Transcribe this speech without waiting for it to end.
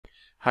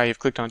Hi, you've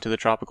clicked onto the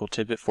Tropical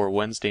Tidbit for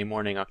Wednesday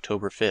morning,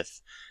 October 5th.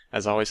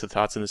 As always, the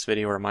thoughts in this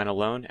video are mine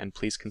alone, and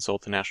please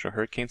consult the National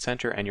Hurricane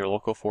Center and your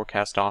local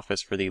forecast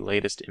office for the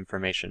latest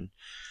information.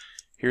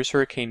 Here's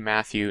Hurricane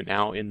Matthew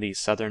now in the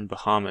southern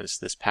Bahamas.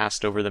 This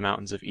passed over the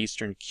mountains of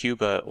eastern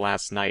Cuba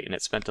last night, and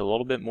it spent a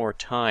little bit more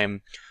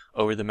time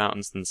over the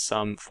mountains than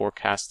some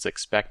forecasts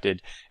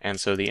expected, and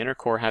so the inner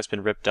core has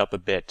been ripped up a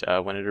bit.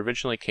 When it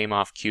originally came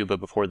off Cuba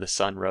before the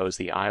sun rose,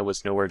 the eye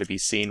was nowhere to be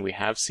seen. We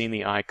have seen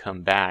the eye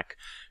come back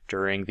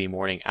during the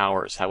morning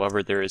hours.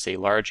 However, there is a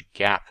large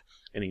gap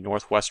in the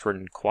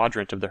northwestern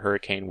quadrant of the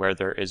hurricane where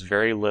there is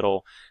very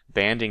little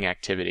banding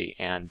activity,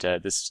 and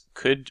this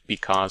could be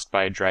caused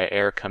by dry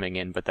air coming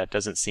in, but that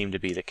doesn't seem to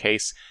be the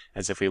case,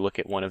 as if we look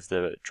at one of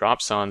the drop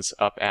zones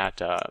up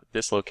at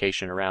this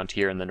location around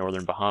here in the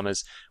northern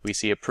Bahamas, we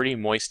see a pretty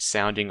moist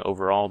sounding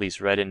overall. These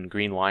red and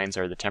green lines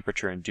are the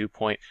temperature and dew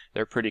point.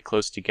 They're pretty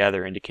close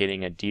together,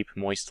 indicating a deep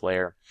moist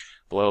layer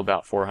below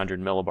about 400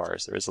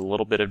 millibars. There is a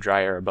little bit of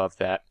dry air above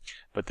that,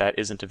 but that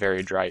isn't a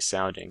very dry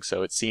sounding,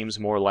 so it seems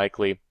more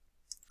likely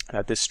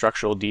that this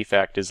structural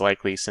defect is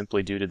likely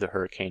simply due to the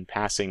hurricane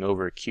passing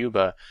over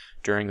Cuba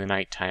during the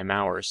nighttime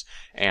hours.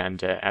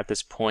 And at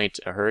this point,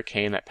 a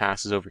hurricane that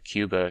passes over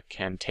Cuba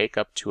can take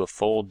up to a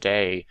full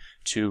day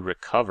to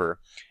recover,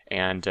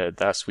 and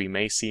thus we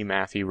may see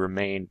Matthew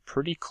remain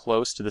pretty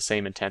close to the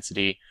same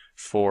intensity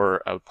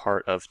for a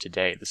part of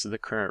today. This is the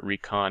current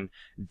recon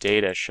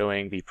data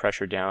showing the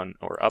pressure down,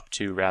 or up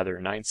to rather,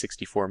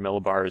 964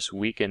 millibars,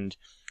 weakened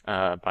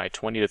by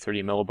 20 to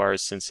 30 millibars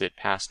since it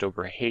passed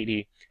over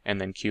Haiti and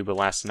then Cuba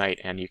last night,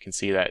 and you can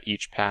see that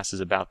each pass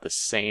is about the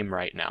same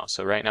right now.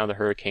 So right now the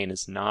hurricane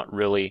is not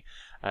really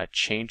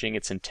changing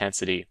its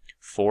intensity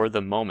for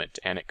the moment,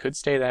 and it could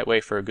stay that way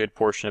for a good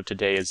portion of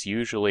today, as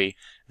usually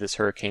this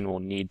hurricane will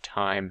need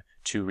time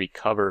to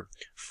recover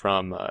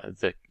from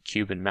the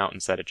Cuban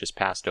mountains that it just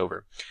passed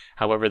over.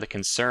 However, the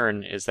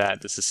concern is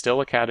that this is still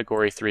a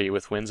Category 3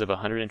 with winds of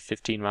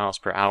 115 miles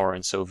per hour,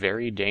 and so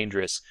very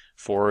dangerous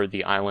for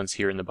the islands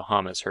here in the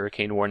Bahamas.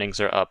 Hurricane warnings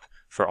are up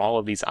for all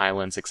of these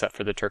islands except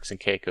for the Turks and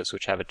Caicos,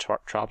 which have a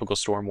tropical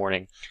storm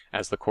warning,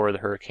 as the core of the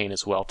hurricane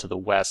is well to the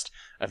west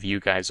of you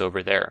guys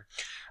over there.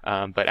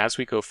 But as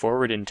we go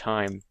forward in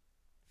time,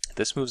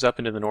 this moves up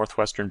into the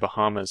northwestern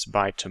Bahamas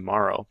by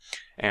tomorrow,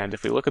 and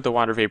if we look at the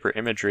water vapor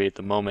imagery at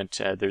the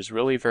moment, there's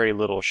really very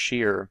little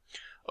shear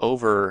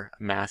over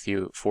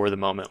Matthew for the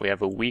moment. We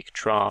have a weak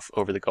trough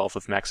over the Gulf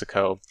of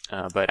Mexico,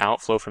 but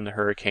outflow from the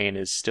hurricane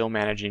is still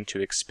managing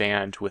to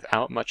expand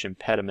without much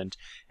impediment,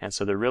 and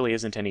so there really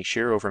isn't any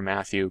shear over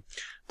Matthew.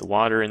 The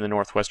water in the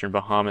northwestern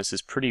Bahamas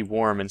is pretty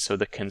warm, and so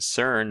the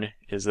concern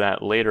is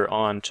that later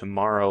on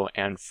tomorrow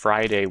and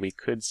Friday we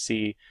could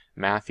see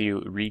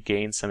Matthew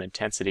regain some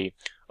intensity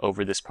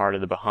over this part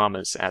of the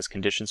Bahamas, as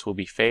conditions will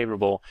be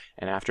favorable,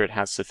 and after it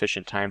has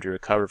sufficient time to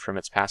recover from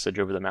its passage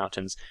over the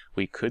mountains,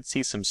 we could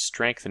see some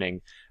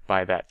strengthening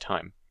by that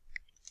time.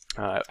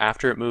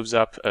 After it moves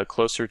up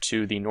closer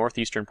to the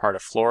northeastern part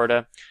of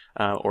Florida,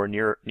 or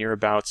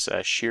nearabouts,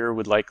 shear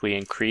would likely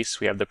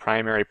increase. We have the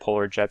primary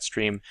polar jet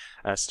stream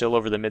still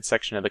over the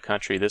midsection of the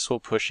country. This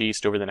will push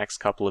east over the next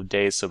couple of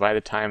days, so by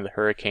the time the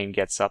hurricane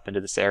gets up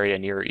into this area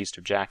near or east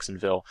of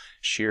Jacksonville,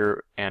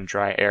 shear and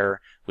dry air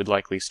would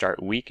likely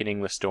start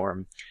weakening the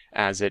storm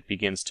as it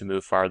begins to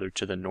move farther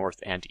to the north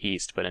and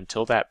east. But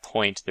until that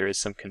point, there is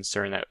some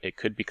concern that it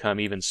could become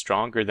even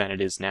stronger than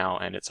it is now,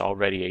 and it's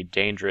already a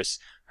dangerous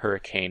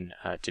hurricane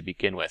to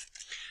begin with.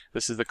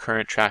 This is the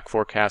current track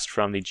forecast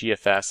from the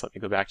GFS. Let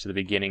me go back to the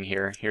beginning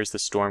here. Here's the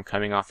storm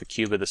coming off of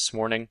Cuba this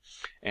morning,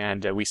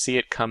 and we see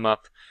it come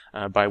up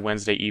by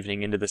Wednesday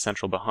evening into the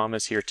central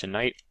Bahamas here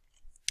tonight,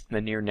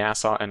 then near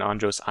Nassau and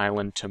Andros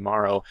Island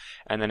tomorrow,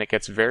 and then it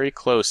gets very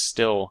close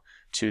still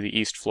to the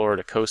East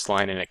Florida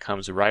coastline, and it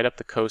comes right up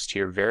the coast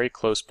here, very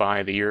close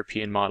by. The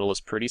European model is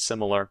pretty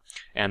similar,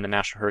 and the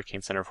National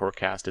Hurricane Center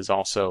forecast is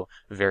also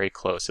very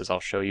close, as I'll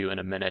show you in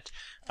a minute.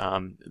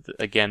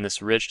 Again,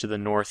 this ridge to the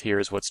north here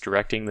is what's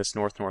directing this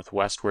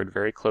north-northwestward,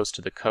 very close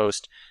to the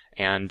coast,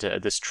 and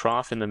this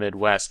trough in the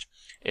Midwest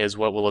is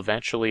what will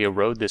eventually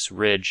erode this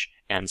ridge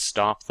and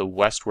stop the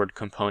westward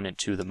component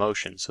to the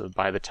motion. So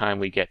by the time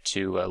we get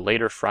to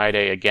later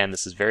Friday, again,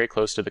 this is very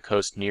close to the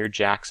coast near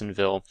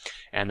Jacksonville,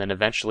 and then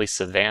eventually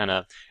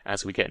Savannah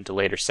as we get into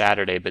later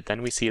Saturday. But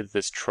then we see that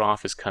this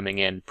trough is coming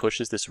in,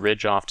 pushes this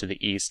ridge off to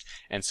the east,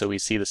 and so we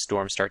see the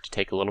storm start to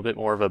take a little bit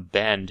more of a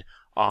bend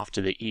off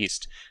to the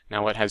east.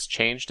 Now, what has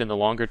changed in the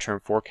longer term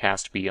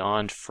forecast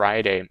beyond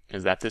Friday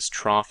is that this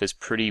trough is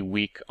pretty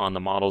weak on the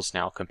models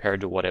now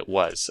compared to what it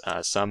was.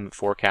 Some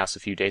forecasts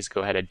a few days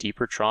ago had a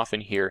deeper trough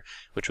in here,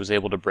 which was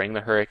able to bring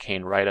the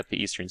hurricane right up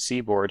the eastern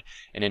seaboard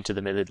and into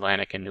the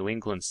mid-Atlantic and New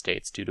England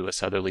states due to a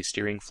southerly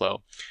steering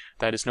flow.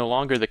 That is no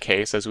longer the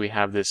case, as we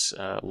have this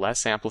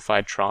less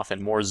amplified trough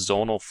and more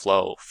zonal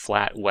flow,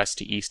 flat west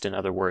to east in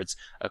other words,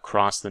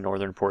 across the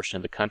northern portion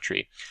of the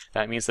country.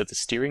 That means that the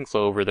steering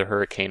flow over the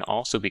hurricane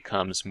also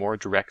becomes more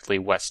directly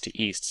west to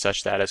east,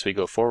 such that as we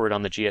go forward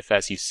on the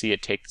GFS, you see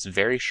it take this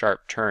very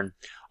sharp turn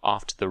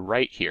off to the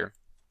right here.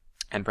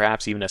 and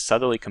perhaps even a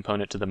southerly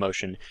component to the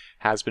motion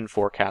has been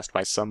forecast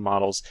by some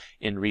models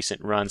in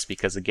recent runs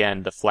because,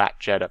 again, the flat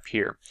jet up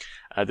here.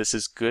 This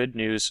is good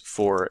news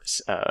for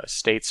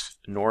states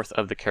north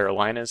of the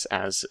Carolinas,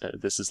 as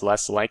this is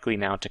less likely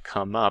now to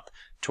come up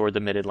toward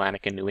the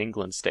Mid-Atlantic and New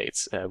England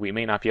states. We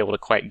may not be able to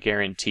quite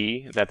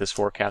guarantee that this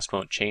forecast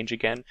won't change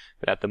again,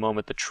 but at the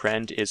moment the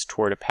trend is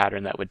toward a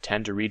pattern that would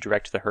tend to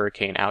redirect the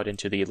hurricane out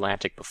into the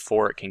Atlantic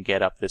before it can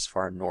get up this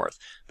far north.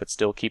 But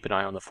still keep an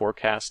eye on the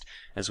forecast,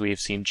 as we have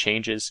seen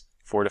changes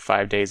 4 to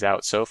 5 days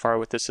out so far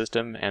with the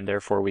system, and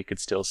therefore we could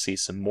still see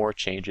some more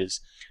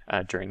changes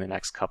during the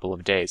next couple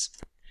of days.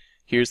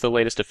 Here's the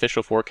latest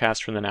official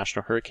forecast from the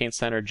National Hurricane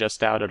Center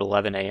just out at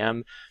 11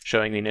 a.m.,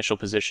 showing the initial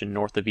position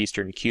north of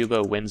eastern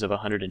Cuba, winds of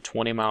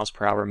 120 miles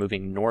per hour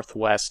moving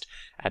northwest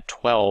at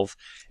 12,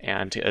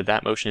 and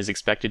that motion is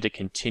expected to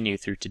continue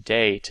through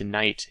today,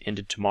 tonight,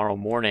 into tomorrow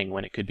morning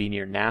when it could be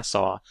near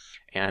Nassau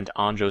and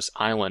Andros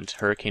Island.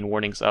 Hurricane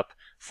warnings up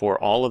for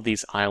all of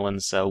these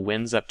islands.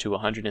 Winds up to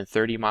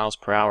 130 miles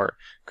per hour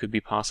could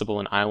be possible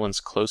in islands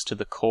close to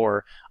the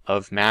core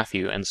of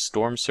Matthew, and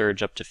storm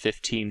surge up to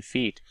 15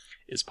 feet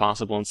is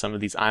possible in some of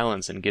these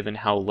islands, and given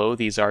how low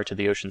these are to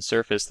the ocean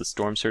surface, the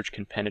storm surge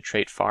can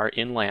penetrate far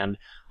inland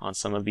on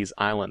some of these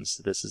islands.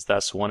 This is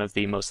thus one of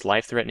the most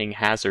life-threatening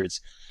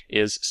hazards,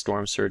 is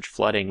storm surge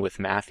flooding with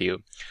Matthew.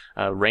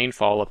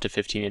 Rainfall up to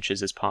 15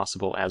 inches is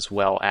possible as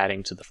well,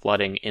 adding to the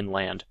flooding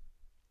inland.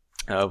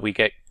 We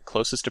get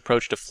closest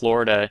approach to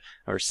Florida,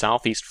 or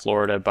southeast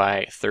Florida,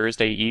 by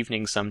Thursday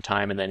evening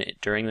sometime, and then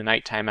during the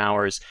nighttime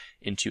hours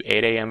into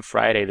 8 a.m.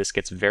 Friday, this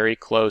gets very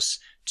close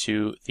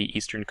to the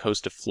eastern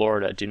coast of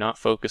Florida. Do not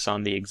focus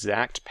on the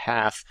exact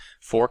path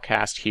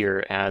forecast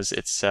here, as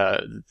it's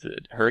the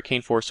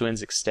hurricane force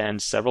winds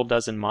extend several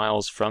dozen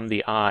miles from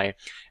the eye,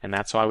 and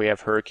that's why we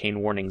have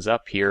hurricane warnings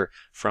up here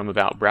from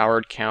about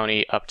Broward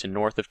County up to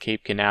north of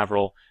Cape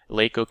Canaveral,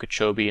 Lake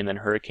Okeechobee, and then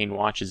hurricane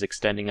watches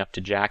extending up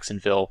to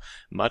Jacksonville.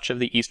 Much of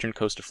the eastern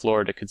coast of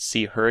Florida could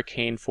see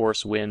hurricane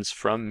force winds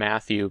from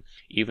Matthew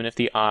even if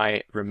the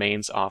eye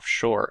remains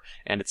offshore,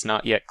 and it's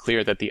not yet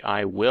clear that the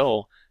eye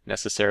will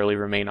necessarily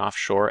remain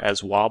offshore,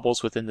 as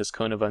wobbles within this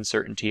cone of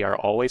uncertainty are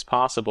always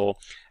possible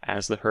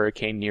as the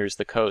hurricane nears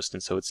the coast,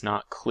 and so it's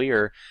not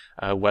clear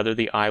whether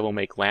the eye will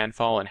make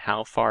landfall and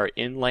how far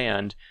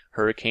inland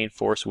hurricane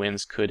force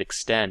winds could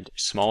extend.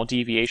 Small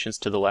deviations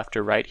to the left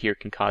or right here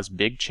can cause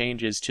big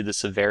changes to the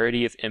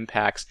severity of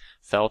impacts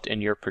felt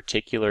in your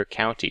particular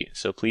county,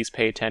 so please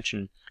pay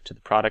attention to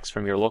the products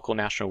from your local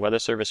National Weather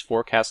Service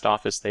forecast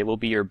office. They will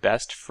be your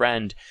best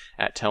friend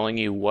at telling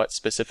you what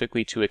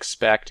specifically to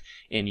expect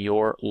in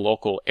your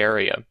local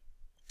area.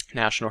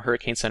 National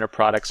Hurricane Center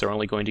products are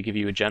only going to give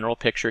you a general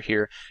picture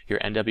here. Your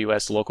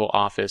NWS local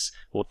office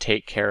will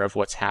take care of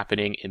what's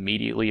happening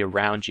immediately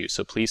around you.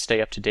 So please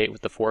stay up to date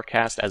with the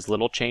forecast, as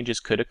little changes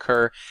could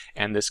occur,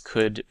 and this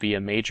could be a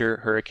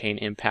major hurricane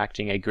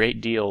impacting a great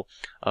deal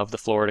of the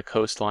Florida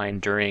coastline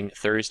during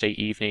Thursday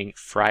evening,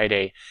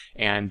 Friday,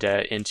 and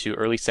into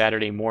early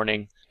Saturday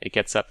morning. It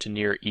gets up to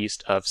near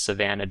east of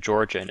Savannah,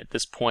 Georgia, and at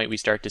this point we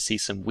start to see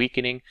some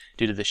weakening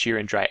due to the shear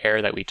and dry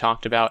air that we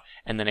talked about,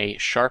 and then a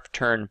sharp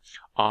turn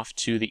off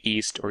to the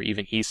east, or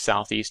even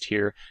east-southeast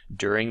here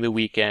during the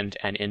weekend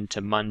and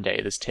into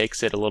Monday. This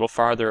takes it a little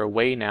farther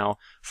away now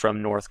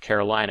from North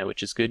Carolina,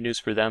 which is good news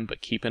for them,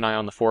 but keep an eye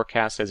on the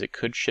forecast as it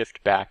could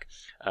shift back.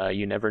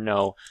 You never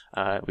know.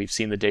 We've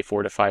seen the day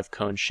 4 to 5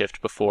 cone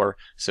shift before,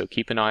 so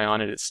keep an eye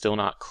on it. It's still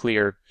not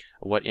clear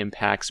what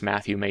impacts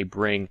Matthew may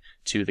bring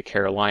to the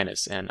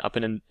Carolinas. And up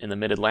in the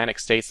mid-Atlantic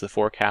states, the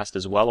forecast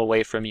is well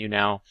away from you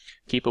now.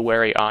 Keep a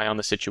wary eye on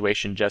the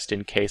situation just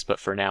in case, but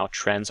for now,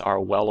 trends are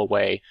well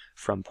away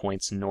from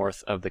points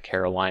north of the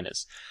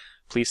Carolinas.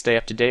 Please stay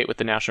up to date with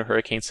the National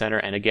Hurricane Center,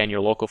 and again, your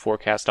local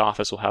forecast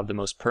office will have the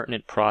most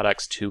pertinent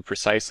products to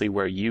precisely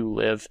where you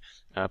live.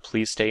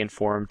 Please stay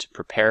informed,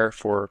 prepare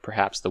for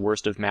perhaps the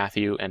worst of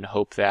Matthew, and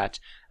hope that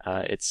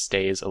it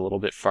stays a little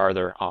bit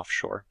farther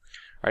offshore.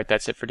 All right,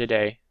 that's it for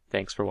today.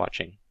 Thanks for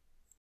watching.